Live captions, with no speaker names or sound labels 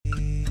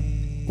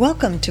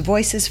Welcome to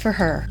Voices for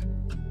Her,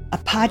 a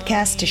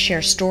podcast to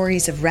share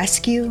stories of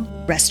rescue,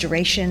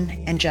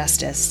 restoration, and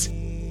justice.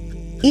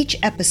 Each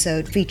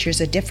episode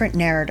features a different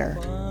narrator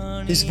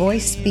whose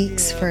voice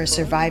speaks for a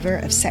survivor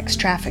of sex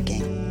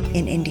trafficking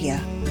in India.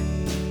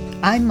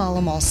 I'm Mala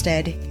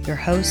Malstead, your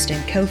host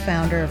and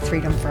co-founder of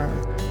Freedom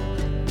Firm.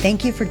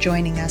 Thank you for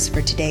joining us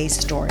for today's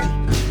story.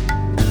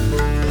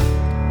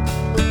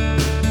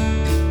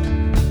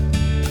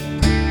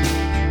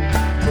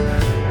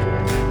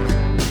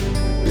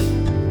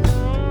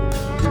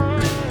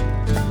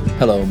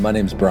 Hello, my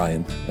name's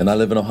Brian, and I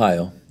live in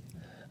Ohio.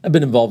 I've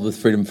been involved with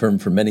Freedom Firm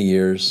for many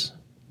years,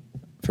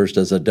 first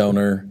as a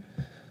donor,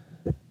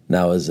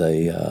 now as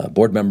a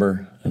board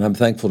member, and I'm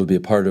thankful to be a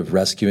part of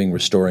rescuing,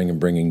 restoring, and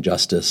bringing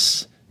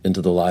justice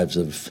into the lives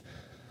of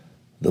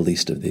the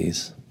least of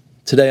these.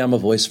 Today, I'm a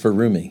voice for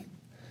Rumi.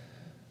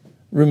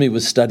 Rumi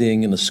was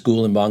studying in a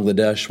school in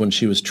Bangladesh when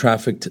she was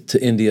trafficked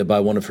to India by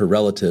one of her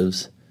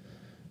relatives.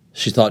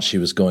 She thought she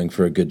was going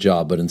for a good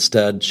job, but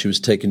instead she was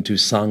taken to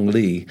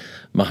Sangli,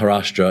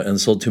 Maharashtra,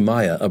 and sold to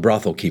Maya, a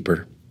brothel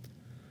keeper.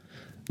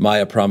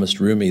 Maya promised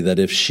Rumi that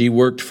if she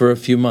worked for a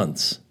few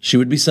months, she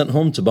would be sent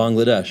home to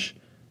Bangladesh.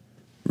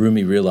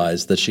 Rumi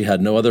realized that she had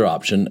no other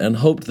option and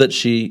hoped that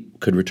she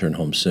could return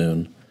home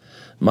soon.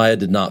 Maya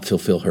did not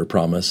fulfill her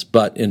promise,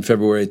 but in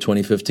February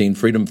 2015,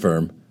 Freedom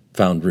Firm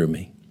found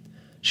Rumi.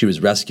 She was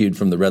rescued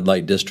from the red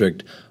light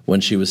district when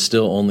she was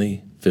still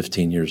only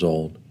 15 years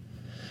old.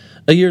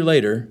 A year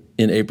later,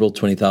 in April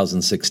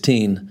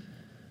 2016,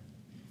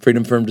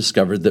 Freedom Firm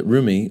discovered that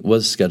Rumi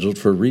was scheduled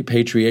for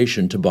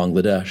repatriation to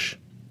Bangladesh.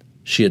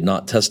 She had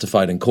not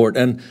testified in court,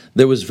 and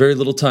there was very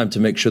little time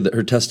to make sure that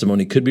her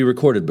testimony could be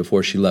recorded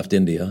before she left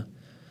India.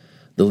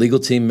 The legal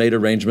team made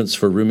arrangements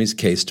for Rumi's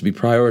case to be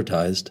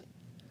prioritized.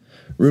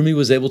 Rumi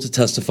was able to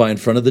testify in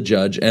front of the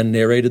judge and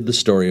narrated the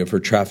story of her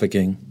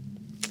trafficking.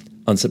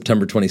 On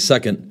September 22,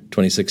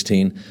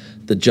 2016,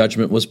 the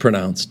judgment was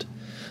pronounced.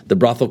 The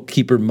brothel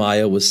keeper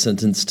Maya was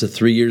sentenced to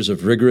 3 years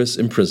of rigorous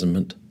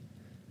imprisonment.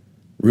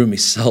 Rumi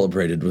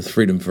celebrated with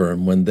Freedom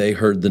Firm when they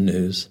heard the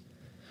news.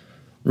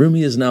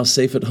 Rumi is now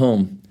safe at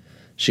home.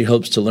 She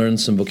hopes to learn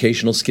some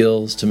vocational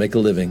skills to make a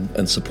living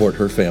and support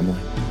her family.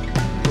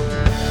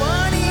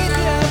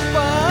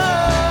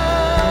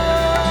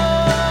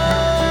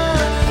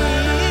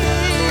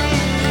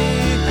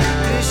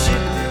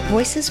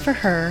 Voices for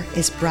Her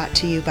is brought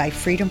to you by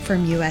Freedom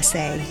Firm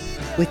USA,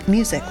 with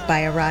music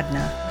by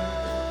Aradhna.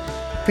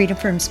 Freedom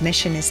Firm's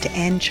mission is to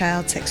end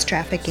child sex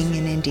trafficking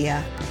in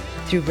India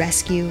through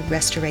rescue,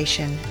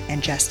 restoration,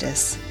 and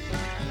justice.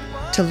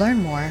 To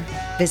learn more,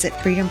 visit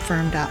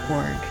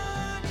freedomfirm.org.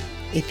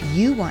 If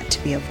you want to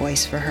be a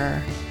voice for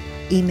her,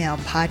 email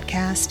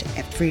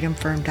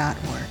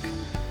podcast@freedomfirm.org.